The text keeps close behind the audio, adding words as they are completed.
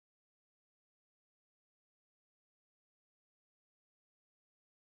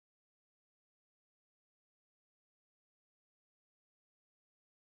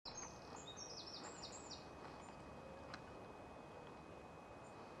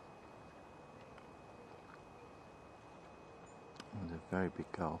Very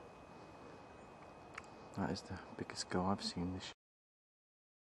big gull. That is the biggest gull I've seen this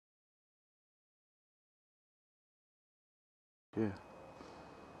year.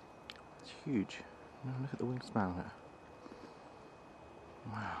 It's huge. Now look at the wingspan on it.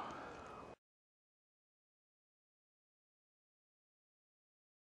 Wow.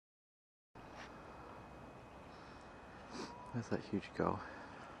 There's that huge gull.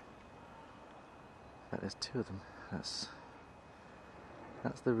 There's two of them. That's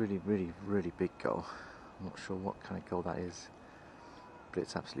the really big gull. I'm not sure what kind of gull that is, but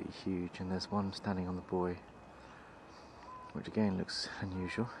it's absolutely huge. And there's one standing on the buoy, which again looks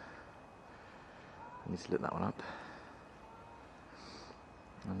unusual. I need to look that one up.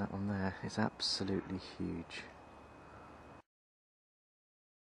 And that one there is absolutely huge.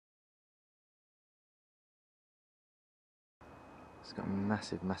 It's got a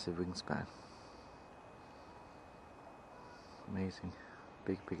massive wingspan. Amazing.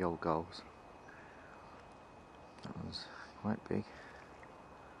 Big old gulls. That one's quite big.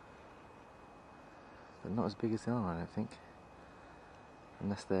 But not as big as the other one, I don't think.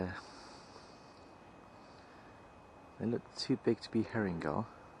 Unless they look too big to be herring gull.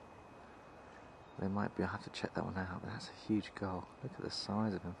 They might be. I'll have to check that one out. But that's a huge gull. Look at the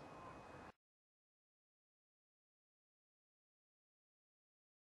size of him.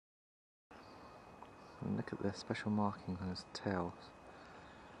 And look at the special marking on his tails.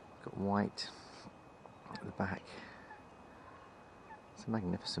 It's got white at the back. It's a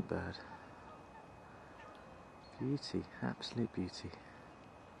magnificent bird. Beauty, absolute beauty.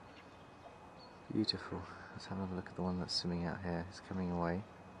 Beautiful. Let's have another look at the one that's swimming out here. He's coming away.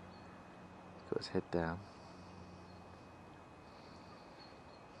 He's got his head down.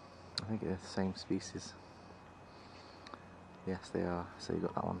 I think they're the same species. Yes, they are. So you've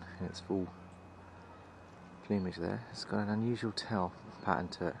got that one in its full plumage there. It's got an unusual tail pattern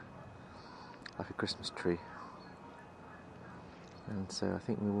to it, like a Christmas tree. And so I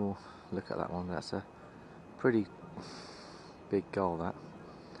think we will look at that one. That's a pretty big gull, that.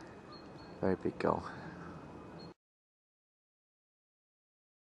 Very big gull.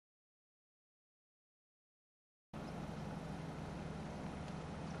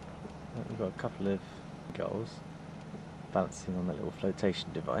 We've got a couple of gulls balancing on that little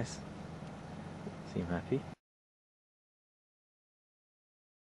flotation device. Seem happy.